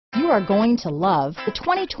are going to love the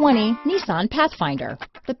 2020 Nissan Pathfinder.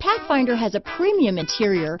 The Pathfinder has a premium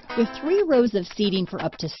interior with 3 rows of seating for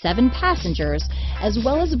up to 7 passengers, as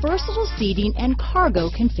well as versatile seating and cargo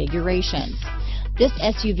configurations. This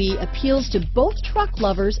SUV appeals to both truck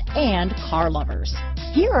lovers and car lovers.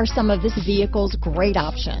 Here are some of this vehicle's great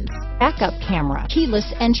options: backup camera,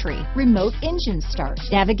 keyless entry, remote engine start,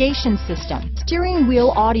 navigation system, steering wheel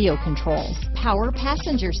audio controls, power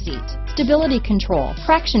passenger seat, stability control,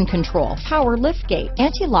 traction control, power liftgate,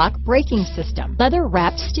 anti-lock braking system,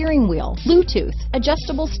 leather-wrapped steering wheel, Bluetooth,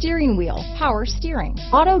 adjustable steering wheel, power steering,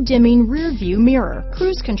 auto-dimming rear view mirror,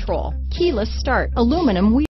 cruise control, keyless start, aluminum wheels.